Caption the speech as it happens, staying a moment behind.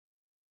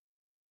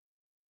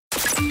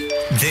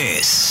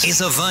This is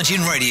a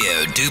Virgin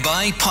Radio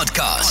Dubai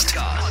podcast.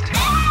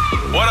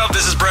 What up?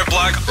 This is Brent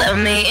Black. Let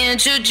me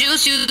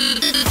introduce you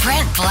to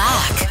Brent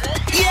Black.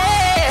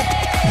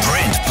 Yeah!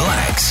 Brent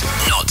Black's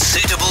Not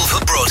Suitable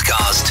for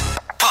Broadcast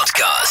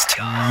podcast.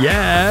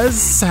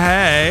 Yes,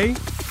 hey.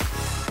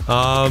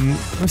 Let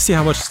me see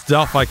how much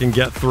stuff I can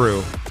get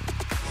through.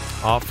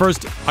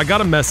 First, I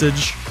got a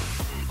message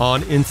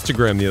on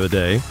Instagram the other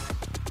day,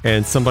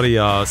 and somebody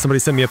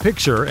sent me a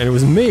picture, and it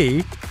was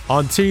me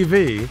on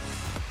TV.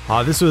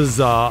 This was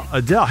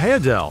Adele. Hey,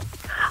 Adele.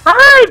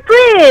 Hi,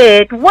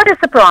 Britt. What a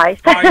surprise.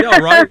 I know,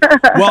 right?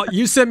 Well,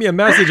 you sent me a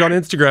message on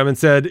Instagram and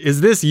said, is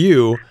this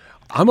you?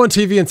 I'm on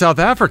TV in South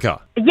Africa.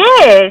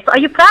 Yes. Are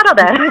you proud of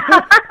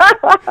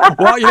that?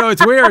 Well, you know,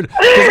 it's weird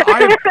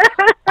because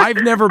I've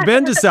never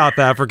been to South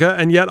Africa,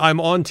 and yet I'm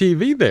on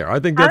TV there.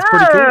 I think that's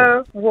pretty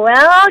cool.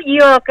 Well,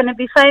 you're going to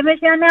be famous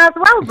here now as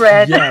well,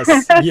 Brett.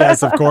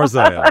 Yes, of course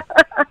I am.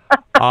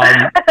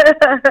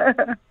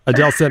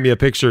 Adele sent me a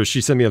picture.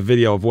 She sent me a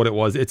video of what it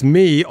was. It's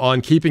me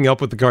on Keeping Up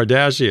with the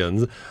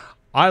Kardashians.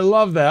 I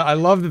love that. I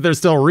love that they're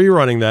still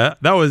rerunning that.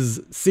 That was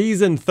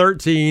season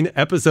 13,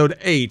 episode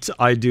 8,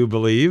 I do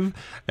believe.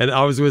 And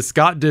I was with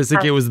Scott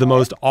Disick. It was the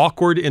most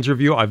awkward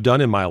interview I've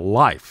done in my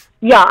life.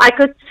 Yeah, I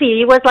could see.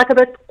 He was like a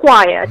bit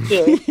quiet.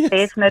 Yes,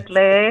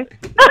 definitely.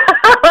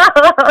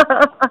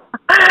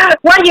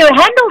 Well, you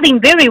handled him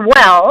very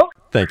well.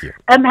 Thank you.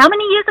 How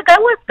many years ago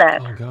was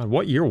that? Oh, God.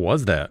 What year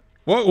was that?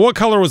 What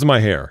color was my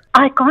hair?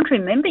 I can't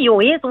remember.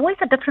 Your hair is always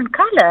a different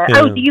color. Yeah.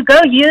 Oh, do you go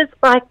years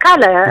by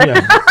color?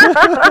 Yeah.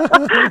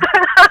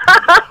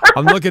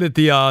 I'm looking at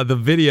the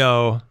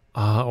video.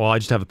 Well, I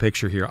just have a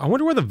picture here. I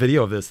wonder where the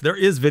video of this. There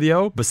is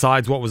video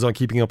besides what was on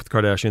Keeping Up with the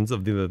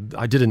Kardashians.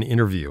 I did an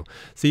interview.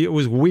 See, it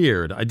was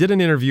weird. I did an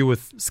interview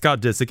with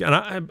Scott Disick,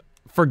 and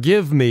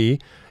forgive me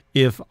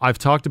if I've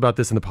talked about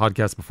this in the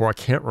podcast before. I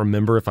can't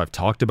remember if I've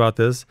talked about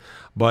this,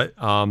 but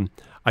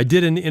I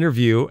did an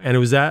interview, and it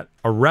was at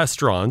a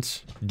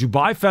restaurant,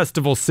 Dubai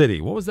Festival City.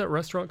 What was that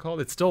restaurant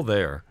called? It's still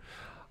there.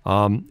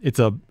 It's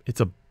a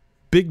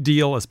big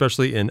deal,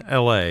 especially in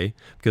LA,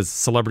 because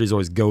celebrities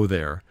always go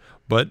there.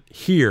 But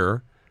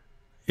here,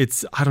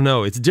 it's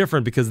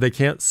different because they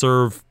can't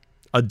serve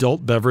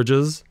adult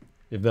beverages,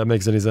 if that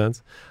makes any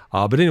sense.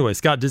 But anyway,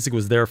 Scott Disick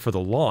was there for the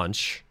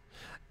launch,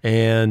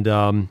 and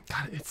God,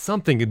 it's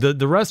something.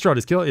 The restaurant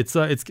is killing.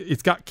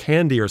 It's got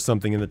candy or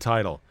something in the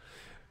title.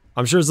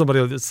 I'm sure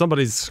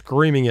somebody's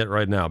screaming it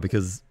right now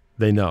because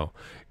they know.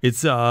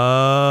 It's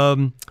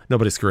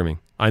nobody's screaming.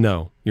 I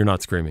know you're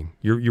not screaming.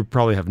 You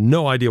probably have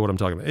no idea what I'm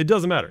talking about. It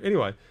doesn't matter.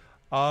 Anyway,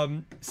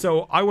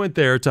 so I went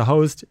there to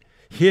host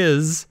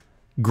his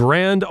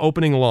grand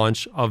opening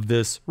launch of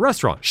this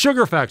restaurant,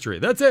 Sugar Factory.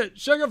 That's it.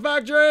 Sugar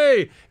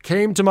Factory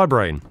came to my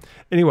brain.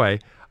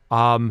 Anyway,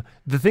 the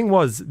thing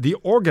was, the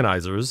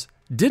organizers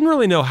didn't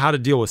really know how to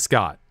deal with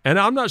Scott. And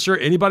I'm not sure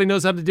anybody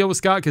knows how to deal with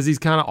Scott because he's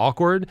kind of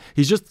awkward.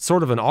 He's just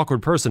sort of an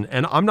awkward person.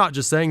 And I'm not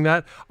just saying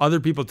that. Other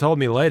people told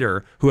me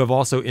later who have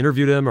also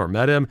interviewed him or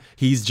met him,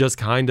 he's just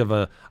kind of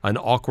an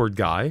awkward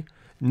guy.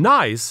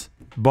 Nice,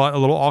 but a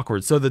little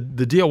awkward. So the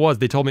deal was,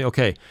 they told me,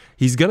 okay,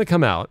 he's going to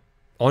come out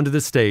onto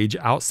the stage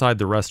outside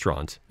the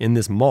restaurant in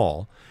this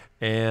mall,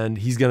 and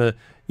he's going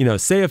to,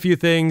 say a few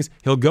things.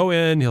 He'll go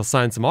in, he'll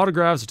sign some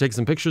autographs or take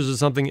some pictures or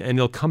something, and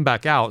he'll come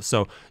back out.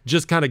 So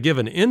just kind of give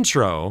an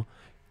intro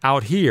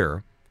out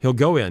here. He'll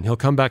go in, he'll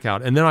come back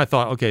out. And then I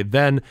thought, okay,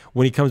 then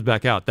when he comes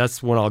back out,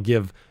 that's when I'll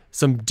give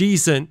some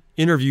decent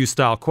interview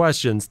style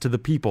questions to the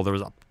people. There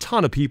was a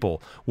ton of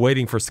people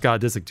waiting for Scott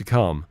Disick to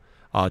come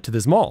to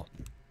this mall.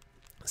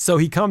 So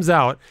he comes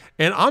out,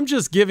 and I'm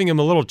just giving him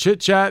a little chit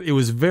chat. It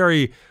was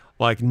very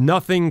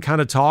nothing kind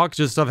of talk,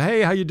 just stuff.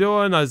 Hey, how you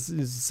doing? I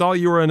saw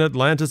you were in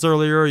Atlantis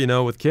earlier,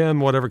 with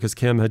Kim, whatever, because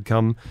Kim had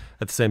come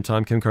at the same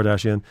time, Kim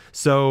Kardashian.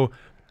 So,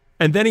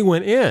 and then he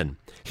went in.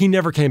 He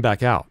never came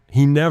back out.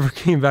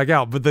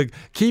 But the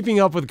Keeping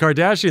Up with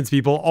Kardashians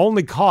people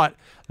only caught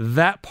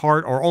that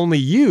part, or only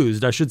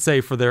used, I should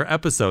say, for their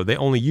episode. They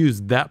only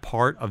used that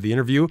part of the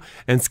interview.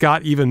 And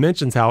Scott even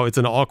mentions how it's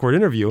an awkward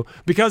interview,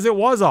 because it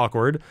was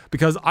awkward,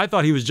 because I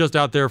thought he was just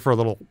out there for a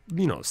little,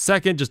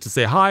 second just to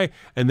say hi,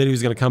 and then he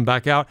was going to come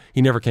back out.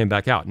 He never came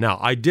back out. Now,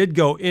 I did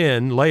go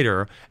in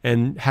later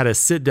and had a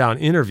sit-down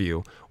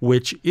interview,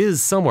 which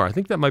is somewhere. I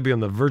think that might be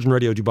on the Virgin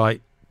Radio Dubai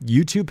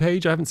YouTube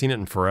page. I haven't seen it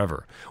in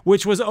forever,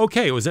 which was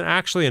okay. It was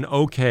actually an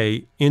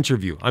okay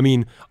interview. I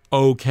mean,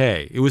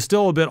 okay. It was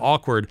still a bit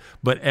awkward,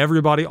 but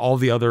everybody, all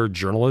the other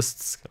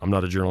journalists, I'm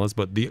not a journalist,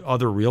 but the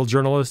other real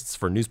journalists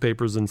for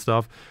newspapers and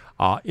stuff,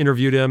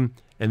 interviewed him,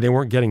 and they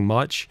weren't getting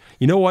much.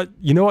 You know what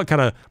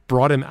kind of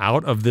brought him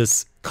out of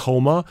this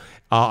coma?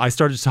 I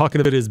started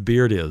talking about his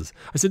beard is.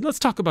 I said, let's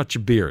talk about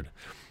your beard.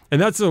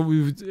 And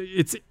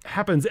it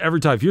happens every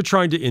time. If you're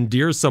trying to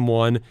endear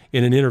someone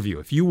in an interview,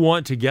 if you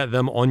want to get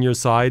them on your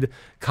side,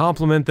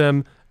 compliment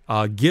them,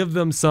 give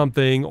them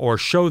something, or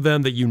show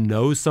them that you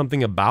know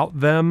something about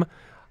them,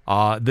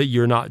 that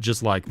you're not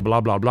just blah,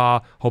 blah,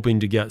 blah,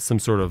 hoping to get some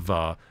sort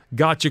of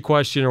gotcha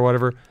question or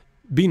whatever.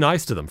 be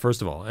nice to them,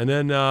 first of all, and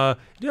then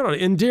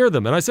endear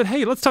them. And I said,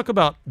 hey, let's talk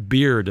about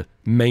beard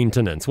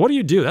maintenance. What do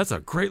you do? That's a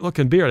great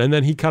looking beard. And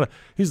then he kind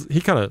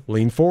of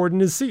leaned forward in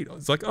his seat.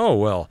 It's like, oh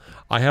well,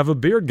 I have a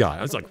beard guy.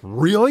 I was like,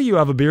 really? You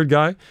have a beard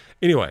guy?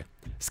 Anyway,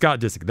 Scott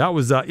Disick. That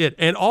was it.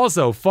 And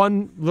also,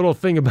 fun little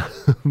thing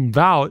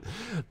about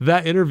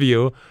that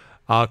interview.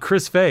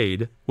 Chris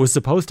Fade was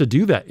supposed to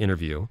do that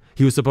interview.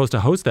 He was supposed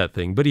to host that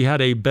thing, but he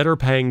had a better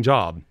paying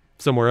job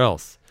somewhere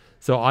else.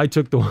 So I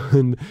took the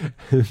one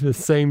at the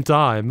same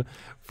time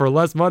for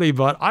less money,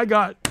 but I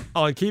got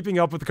on Keeping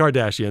Up with the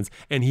Kardashians,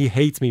 and he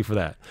hates me for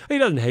that. He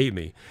doesn't hate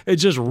me. It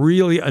just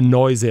really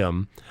annoys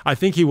him. I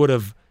think he would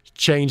have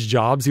changed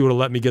jobs. He would have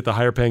let me get the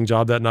higher paying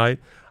job that night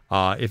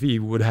if he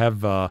would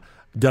have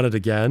done it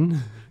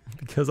again,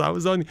 because I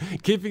was on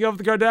Keeping Up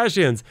with the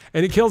Kardashians,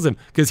 and it kills him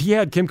because he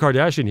had Kim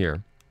Kardashian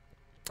here,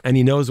 and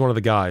he knows one of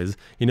the guys.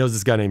 He knows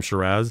this guy named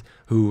Shiraz,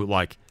 who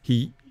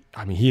he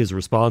is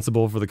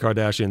responsible for the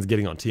Kardashians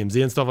getting on TMZ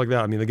and stuff like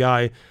that. I mean, the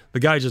guy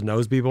just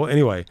knows people.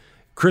 Anyway,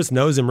 Chris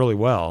knows him really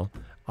well,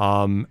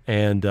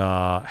 and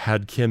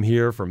had Kim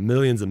here for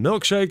Millions of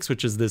Milkshakes,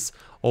 which is this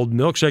old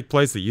milkshake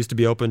place that used to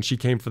be open. She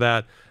came for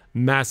that.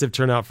 Massive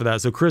turnout for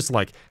that. So Chris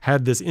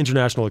had this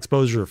international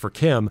exposure for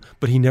Kim,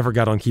 but he never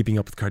got on Keeping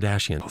Up with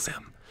Kardashians.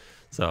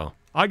 So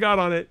I got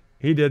on it.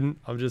 He didn't.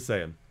 I'm just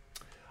saying.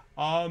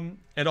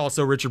 And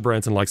also Richard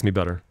Branson likes me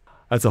better.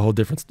 That's a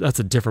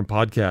different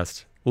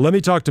podcast. Let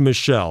me talk to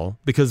Michelle,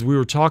 because we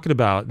were talking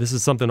about, this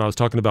is something I was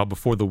talking about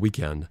before the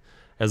weekend.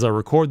 As I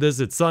record this,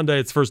 it's Sunday,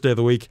 it's first day of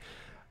the week.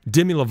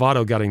 Demi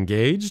Lovato got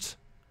engaged,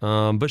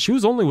 but she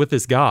was only with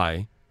this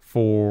guy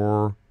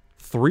for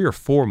 3 or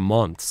 4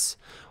 months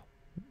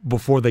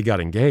before they got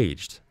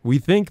engaged. We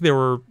think they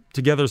were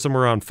together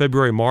somewhere around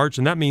February, March,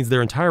 and that means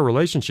their entire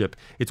relationship,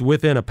 it's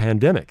within a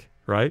pandemic,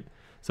 right?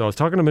 So I was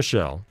talking to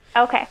Michelle.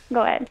 Okay,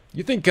 go ahead.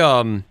 You think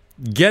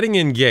getting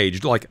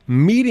engaged, like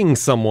meeting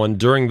someone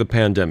during the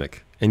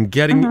pandemic and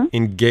getting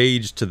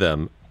engaged to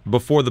them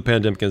before the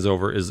pandemic is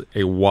over, is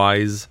a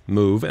wise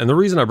move? And the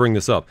reason I bring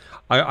this up,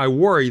 I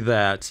worry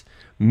that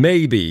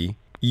maybe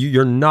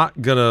you're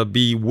not going to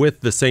be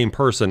with the same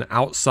person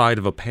outside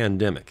of a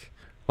pandemic.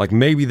 Like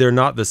maybe they're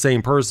not the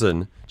same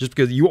person just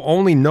because you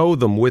only know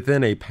them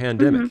within a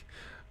pandemic.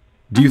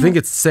 Do you think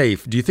it's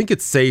safe? Do you think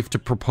it's safe to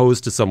propose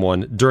to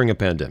someone during a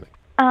pandemic?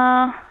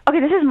 Okay,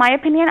 this is my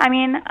opinion. I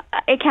mean,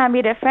 it can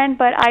be different,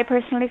 but I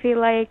personally feel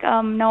like,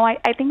 no,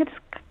 I think it's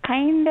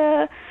kind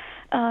of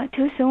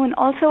too soon.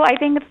 Also, I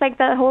think it's like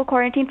the whole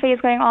quarantine phase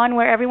going on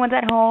where everyone's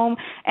at home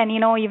and,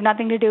 you have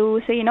nothing to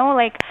do. So,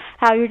 like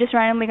how you're just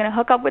randomly going to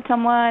hook up with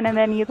someone and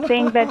then you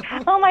think that,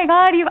 oh my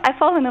God, I've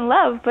fallen in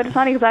love, but it's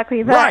not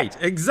exactly that. Right,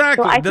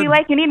 exactly. So I feel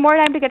like you need more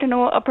time to get to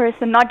know a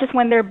person, not just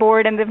when they're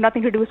bored and they have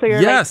nothing to do. So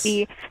you're like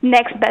the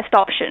next best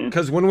option.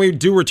 Because when we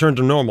do return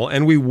to normal,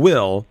 and we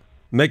will,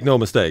 make no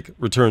mistake,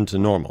 return to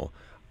normal.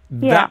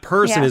 That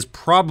person is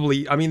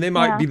probably, I mean, they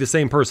might be the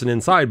same person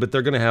inside, but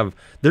they're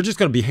just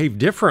going to behave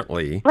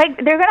differently. Like,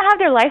 they're going to have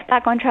their life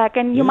back on track,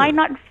 and you might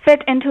not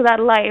fit into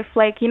that life.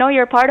 Like,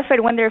 you're part of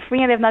it when they're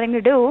free and they have nothing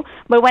to do,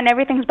 but when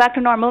everything's back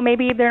to normal,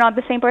 maybe they're not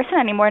the same person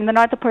anymore, and they're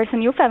not the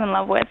person you fell in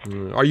love with.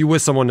 Are you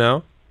with someone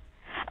now?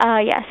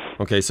 Yes.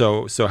 Okay,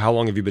 so how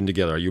long have you been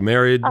together? Are you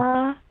married?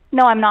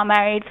 No, I'm not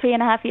married.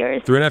 3.5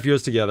 years. 3.5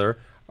 years together.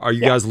 Are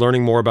you guys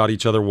learning more about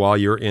each other while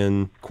you're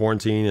in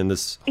quarantine and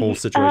this whole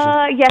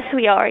situation? Yes,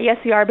 we are. Yes,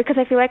 we are. Because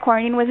I feel like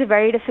quarantine was a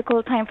very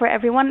difficult time for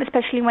everyone,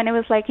 especially when it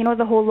was like,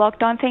 the whole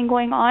lockdown thing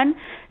going on.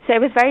 So it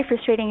was very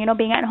frustrating,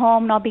 being at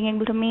home, not being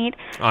able to meet.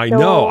 I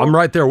know. I'm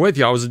right there with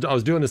you. I was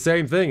doing the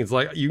same thing. It's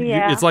like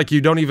it's like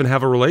you don't even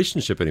have a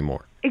relationship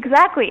anymore.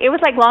 Exactly. It was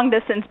like long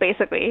distance,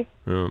 basically.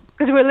 Because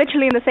we were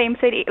literally in the same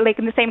city, like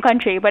in the same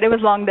country, but it was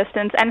long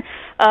distance. And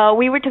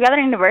we were together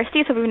in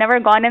university, so we've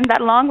never gone in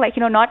that long, like,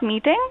 not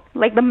meeting.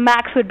 Like the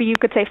max would be, you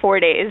could say, 4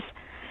 days.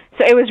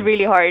 So it was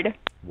really hard.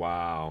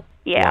 Wow.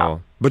 Yeah.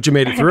 Wow. But you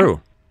made it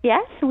through.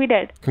 Yes, we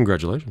did.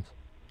 Congratulations.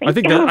 I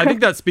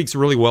think that speaks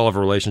really well of a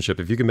relationship.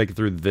 If you can make it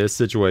through this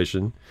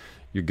situation,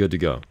 you're good to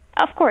go.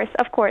 Of course.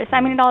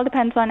 I mean, it all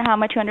depends on how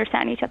much you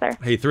understand each other.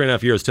 Hey,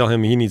 3.5 years. Tell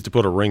him he needs to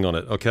put a ring on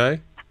it.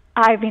 Okay.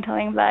 I've been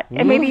telling him that.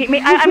 And maybe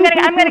I'm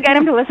gonna get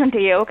him to listen to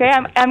you. Okay.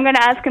 I'm gonna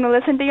ask him to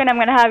listen to you, and I'm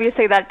gonna have you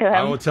say that to him.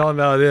 I will tell him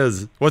how it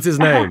is. What's his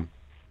name?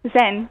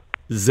 Zen.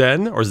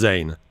 Zen or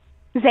Zane?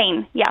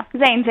 Zane, yeah.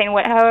 Zane,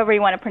 however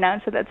you want to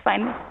pronounce it, that's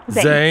fine.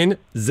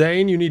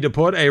 Zane, you need to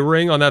put a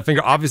ring on that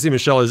finger. Obviously,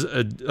 Michelle is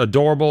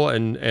adorable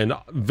and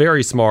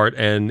very smart,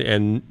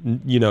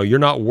 and you're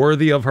not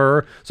worthy of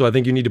her, so I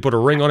think you need to put a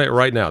ring on it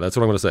right now. That's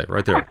what I'm going to say,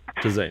 right there,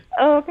 to Zane.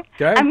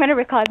 Okay. I'm going to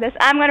record this.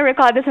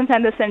 And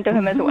send this in to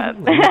him as well.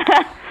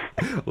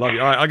 Love you.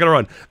 All right, I got to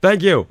run.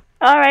 Thank you.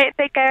 All right,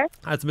 take care.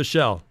 That's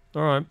Michelle.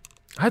 All right.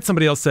 I had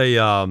somebody else say,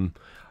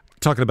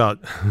 talking about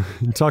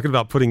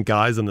putting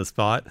guys on the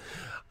spot.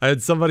 I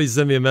had somebody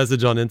send me a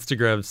message on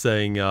Instagram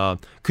saying,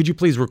 could you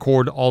please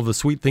record all the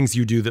sweet things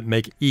you do that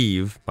make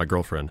Eve, my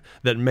girlfriend,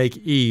 that make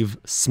Eve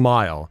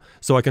smile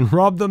so I can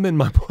rub them in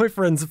my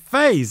boyfriend's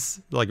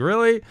face? Like,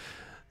 really?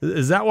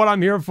 Is that what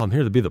I'm here for? I'm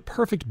here to be the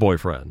perfect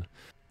boyfriend.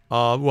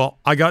 Well,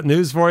 I got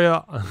news for you.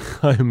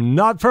 I am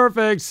not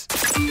perfect.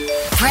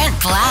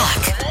 Brent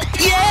Black.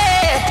 Yeah!